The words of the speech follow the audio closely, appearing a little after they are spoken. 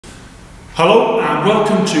Hello and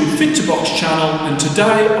welcome to Fit to Box channel, and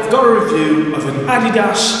today I've got a review of an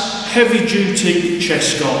Adidas heavy duty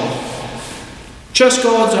chest guard. Chest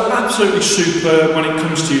guards are absolutely superb when it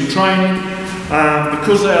comes to your training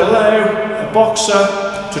because they allow a boxer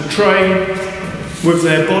to train with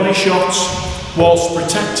their body shots whilst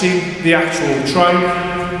protecting the actual trainer.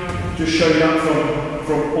 Just show you that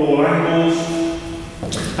from all angles.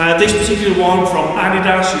 This particular one from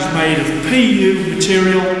Adidas is made of PU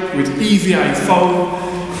material with EVA foam.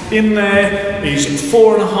 In there is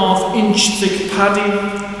 4.5 inch thick padding,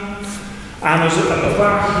 and at the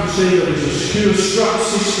back you can see that there's a secure strap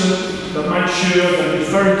system that makes sure that it's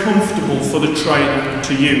very comfortable for the trainer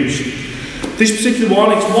to use. This particular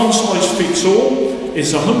one, it's one size fits all.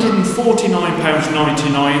 It's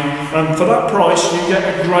 £149.99, and for that price you get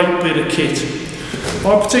a great bit of kit. I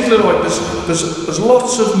particularly like there's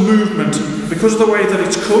lots of movement because of the way that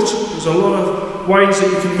it's cut. There's a lot of ways that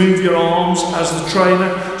you can move your arms as the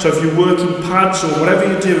trainer. So if you're working pads or whatever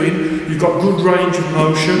you're doing, you've got good range of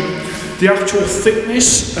motion. The actual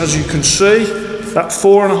thickness, as you can see, that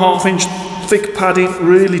 4.5 inch thick padding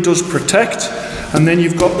really does protect. And then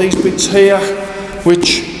you've got these bits here,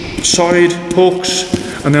 which side hooks,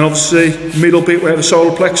 and then obviously middle bit where the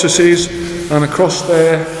solar plexus is, and across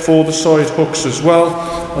there for the side hooks as well.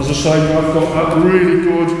 As I say, I've got that really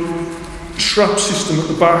good strap system at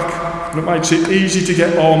the back, and it makes it easy to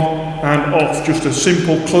get on and off. Just a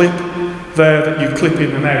simple clip there that you clip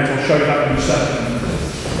in and out. I'll show you that in a second.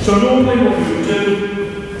 So normally what you would do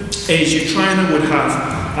is your trainer would have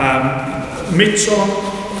mitts on,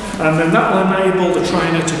 and then that will enable the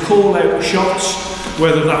trainer to call out the shots,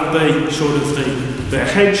 whether that be sort of the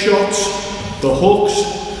head shots, the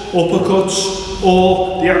hooks, uppercuts,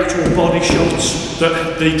 or the actual body shots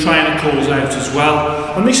that the trainer calls out as well.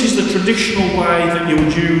 And this is the traditional way that you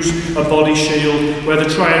would use a body shield, where the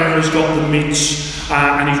trainer has got the mitts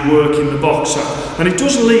and he's working the boxer. And it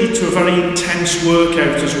does lead to a very intense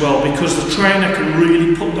workout as well, because the trainer can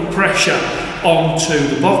really put the pressure onto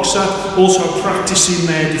the boxer, also practicing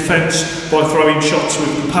their defence by throwing shots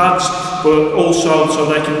with the pads, but also so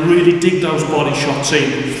they can really dig those body shots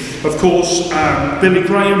in. Of course, Billy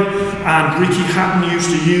Graham and Ricky Hatton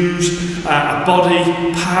used to use a body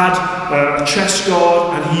pad, a chest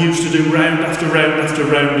guard, and he used to do round after round after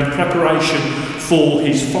round in preparation for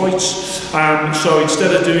his fights. So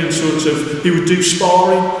instead of doing he would do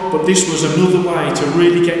sparring, but this was another way to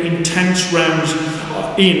really get intense rounds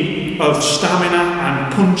of stamina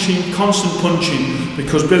and punching, constant punching,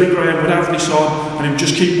 because Billy Graham would have this on and he would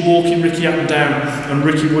just keep walking Ricky up and down, and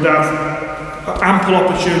Ricky would have ample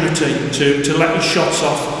opportunity to let his shots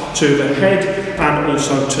off to the head and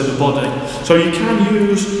also to the body. So you can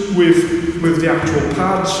use with the actual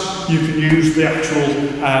pads, you can use the actual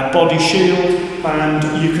body shield, and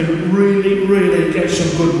you can really get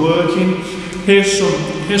some good work in. Here's some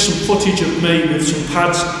footage of me with some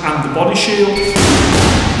pads and the body shield.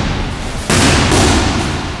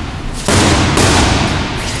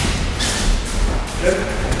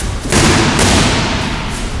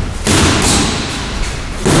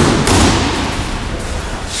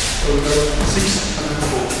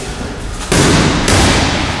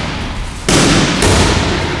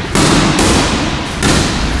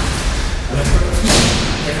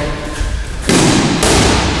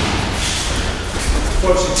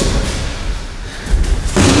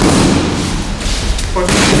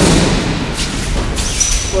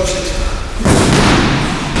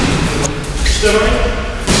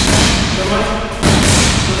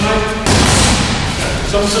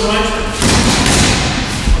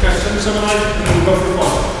 And then we'll go for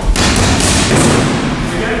one.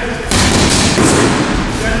 Again.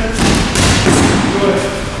 Good.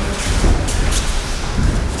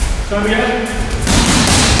 Time again.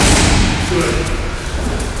 Good.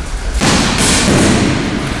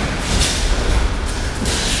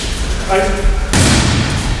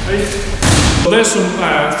 Well, there's some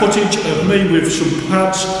footage of me with some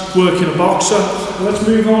pads working a boxer. Let's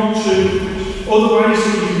move on to other ways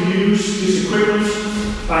that you can use this equipment.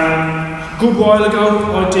 A good while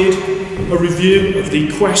ago I did a review of the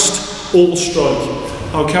Quest All Strike.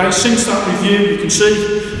 Okay, since that review you can see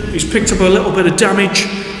he's picked up a little bit of damage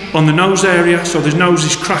on the nose area, so his nose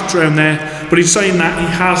is cracked around there, but in saying that he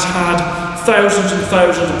has had thousands and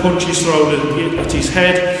thousands of punches thrown at his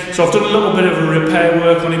head, so I've done a little bit of a repair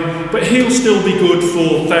work on him, but he'll still be good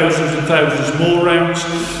for thousands and thousands more rounds.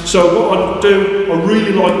 So what I do, I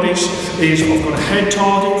really like this, is I've got a head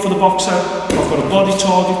target for the boxer, I've got a body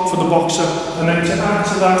target for the boxer, and then to add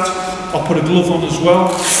to that, I'll put a glove on as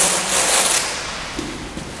well.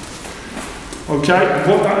 Okay,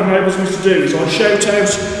 what that enables me to do is I shout out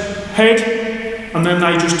head, and then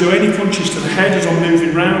they just do any punches to the head as I'm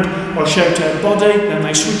moving round. I'll shout out body, then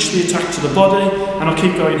they switch the attack to the body, and I'll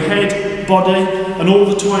keep going head, body, and all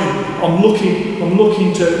the time I'm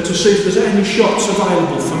looking to see if there's any shots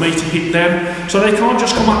available for me to hit them. So they can't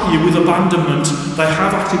just come at you with abandonment. They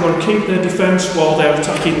have actually got to keep their defence while they're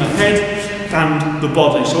attacking the head and the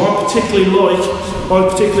body. So I particularly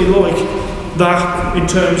like that in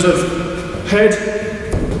terms of head,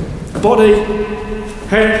 body,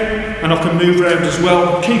 head, and I can move around as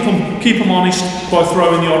well. Keep them honest by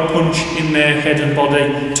throwing the odd punch in their head and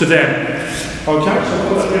body to them. Okay, so I'll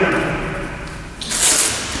put that down.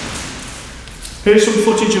 Here's some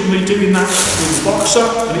footage of me doing that with the boxer,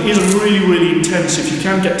 and it is really intense. If you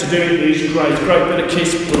can get to do it, it is a great bit of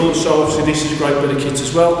kit, but also obviously this is a great bit of kit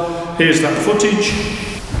as well. Here's that footage.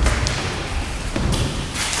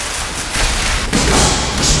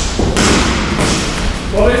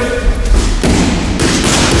 Body.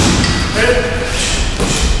 Head.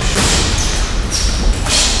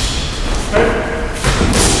 Head.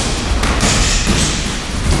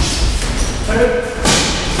 Head.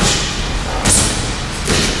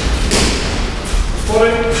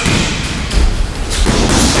 Body.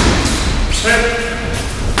 Head.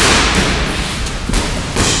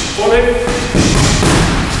 Body.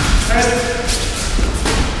 Head.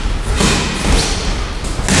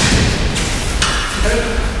 Head.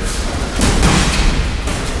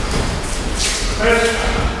 Head.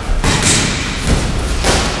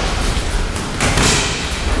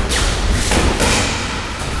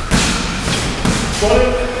 Body.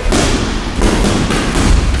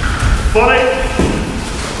 Body.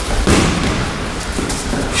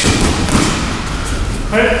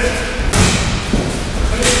 Head.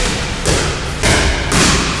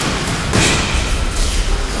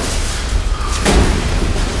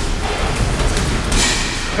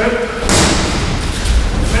 Head.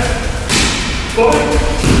 Head. Body.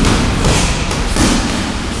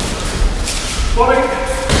 Body.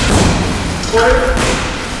 Body.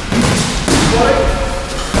 Body.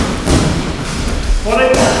 Body.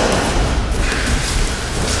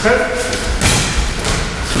 Head.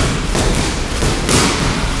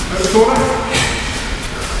 Corner.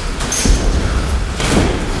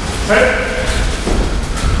 Head.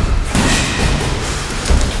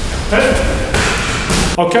 Head.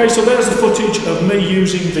 Okay, so there's the footage of me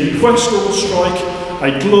using the Quest All Strike,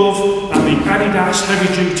 a glove, and the Adidas heavy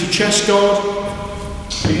duty chest guard.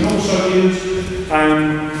 You can also use,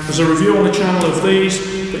 there's a review on the channel of these,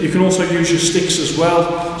 but you can also use your sticks as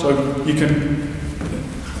well. So you can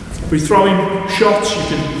be throwing shots, you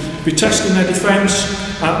can be testing their defence,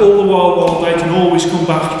 all the while they can always come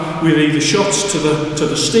back with either shots to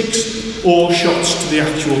the sticks or shots to the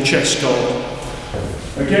actual chest guard.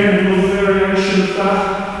 Again, another variation of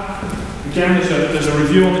that. Again, there's a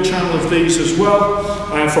review on the channel of these as well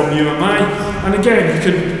from UMA. And again, you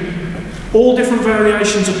can all different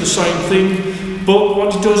variations of the same thing. But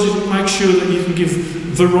what it does is it makes sure that you can give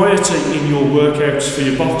variety in your workouts for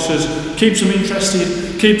your boxers, keeps them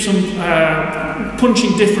interested, keeps them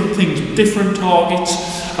punching different things, different targets.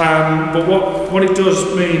 But what it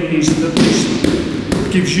does mean is that this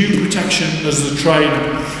gives you protection as the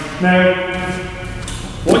trainer. Now,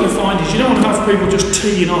 what you find is you don't want to have people just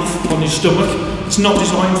teeing off on your stomach. It's not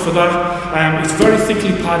designed for that. It's very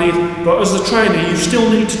thickly padded, but as the trainer, you still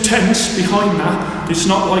need to tense behind that. It's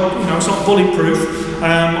not like, it's not bulletproof.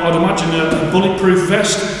 I'd imagine a bulletproof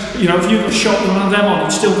vest, if you've got shot with one of them on,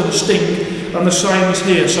 it's still going to sting. And the same is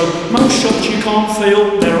here. So most shots you can't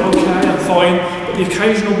feel, they're okay and fine, but the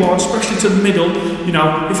occasional one, especially to the middle,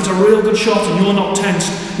 if it's a real good shot and you're not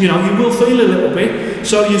tense, you will feel a little bit.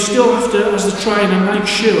 So you still have to, as the trainer, make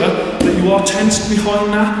sure that you are tensed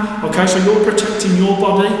behind that. Okay, so you're protecting your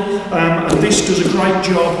body, and this does a great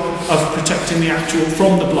job of protecting the actual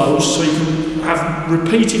from the blows, so you can have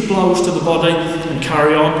repeated blows to the body and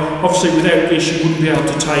carry on. Obviously, without this, you wouldn't be able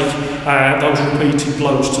to take those repeated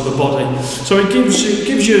blows to the body. So it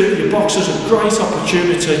gives your boxers a great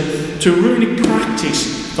opportunity to really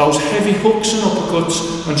practice those heavy hooks and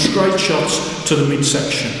uppercuts and straight shots to the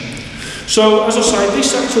midsection. So as I say,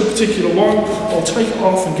 this actual particular one, I'll take it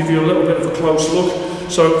off and give you a little bit of a close look.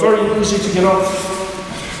 So very easy to get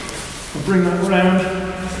off. I'll bring that round.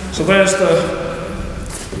 So there's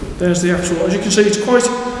the actual, as you can see, it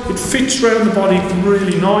fits around the body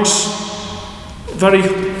really nice. Very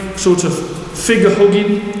sort of figure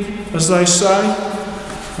hugging, as they say.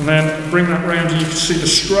 And then bring that round and you can see the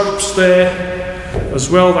straps there as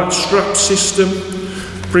well, that strap system.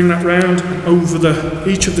 Bring that round and over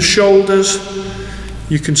each of the shoulders.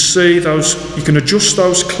 You can see those, you can adjust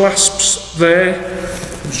those clasps there.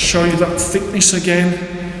 I'll show you that thickness again.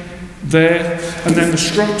 there, and then the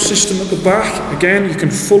strap system at the back. Again, you can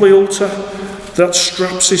fully alter that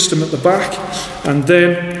strap system at the back, and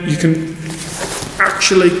then you can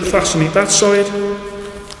actually fasten it that side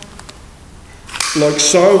like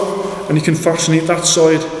so, and you can fasten it that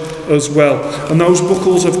side as well. And those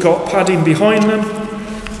buckles have got padding behind them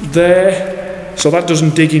there, so that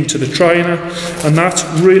doesn't dig into the trainer, and that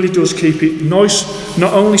really does keep it nice,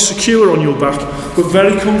 not only secure on your back but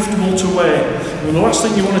very comfortable to wear. And the last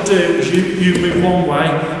thing you want to do is you move one way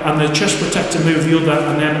and the chest protector move the other,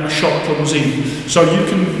 and then a shot comes in. So you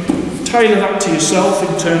can tailor that to yourself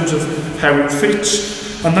in terms of how it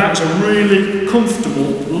fits, and that's a really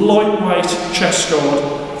comfortable, lightweight chest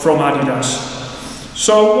guard from Adidas.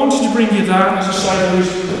 So I wanted to bring you that. As I say,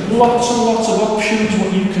 there's lots and lots of options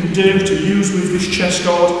what you can do to use with this chest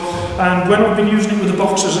guard, and when I've been using it with the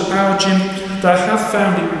boxers at our gym, they have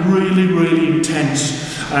found it really, really intense.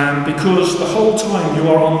 Because the whole time you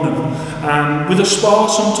are on them. With a spar,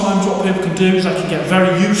 sometimes what people can do is they can get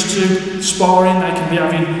very used to sparring. They can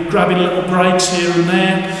be grabbing little breaks here and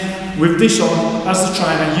there. With this on, as the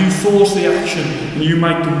trainer, you force the action and you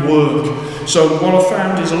make them work. So what I've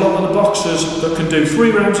found is a lot of the boxers that can do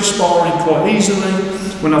 3 rounds of sparring quite easily.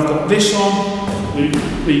 When I've got this on,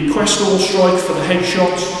 the Quest All Strike for the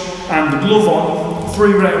headshots, and the glove on,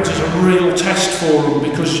 3 rounds is a real test for them,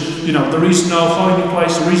 because you know there is no hiding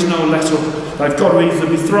place, there is no let up. They've got to either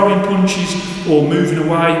be throwing punches or moving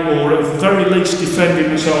away, or at the very least defending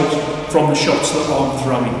themselves from the shots that I'm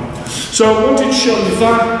throwing. So I wanted to show you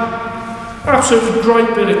that. Absolutely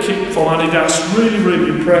great bit of kit from Adidas, really,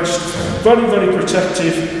 really impressed. Very, very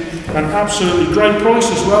protective, and absolutely great price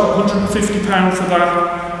as well, £150 for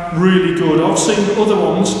that. Really good. I've seen other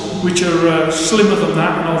ones which are slimmer than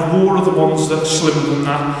that, and I've wore other ones that are slimmer than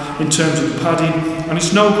that in terms of the padding, and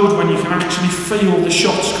it's no good when you can actually feel the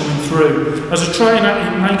shots coming through. As a trainer,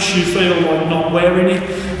 it makes you feel like not wearing it,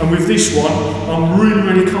 and with this one I'm really,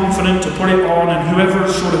 really confident to put it on, and whoever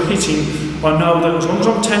is sort of hitting, I know that as long as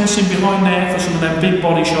I'm tensing behind there for some of them big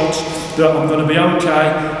body shots, that I'm going to be okay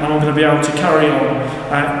and I'm going to be able to carry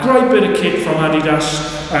on. Great bit of kit from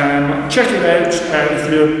Adidas. Check it out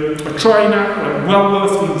if you're a trainer, well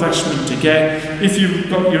worth the investment to get. If you've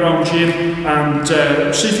got your own gym, and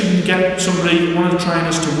see if you can get somebody, one of the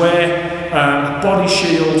trainers, to wear a body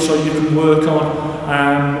shield so you can work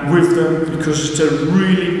on with them, because it's a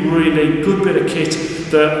really, really good bit of kit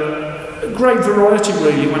that great variety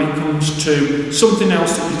really when it comes to something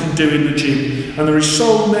else that you can do in the gym. And there is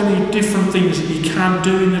so many different things that you can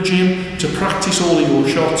do in the gym to practice all of your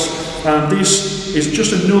shots, and this is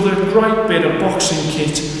just another great bit of boxing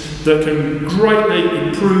kit that can greatly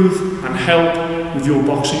improve and help with your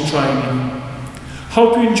boxing training.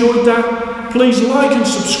 Hope you enjoyed that. Please like and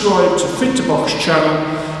subscribe to Fit to Box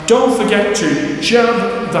channel. Don't forget to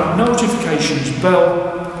jab that notifications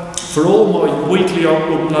bell for all my weekly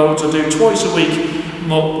uploads. I do twice a week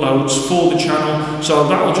uploads for the channel, so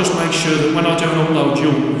that will just make sure that when I do an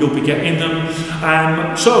upload you'll be getting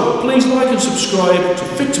them. So please like and subscribe to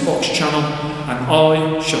Fit to Box channel, and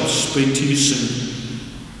I shall speak to you soon.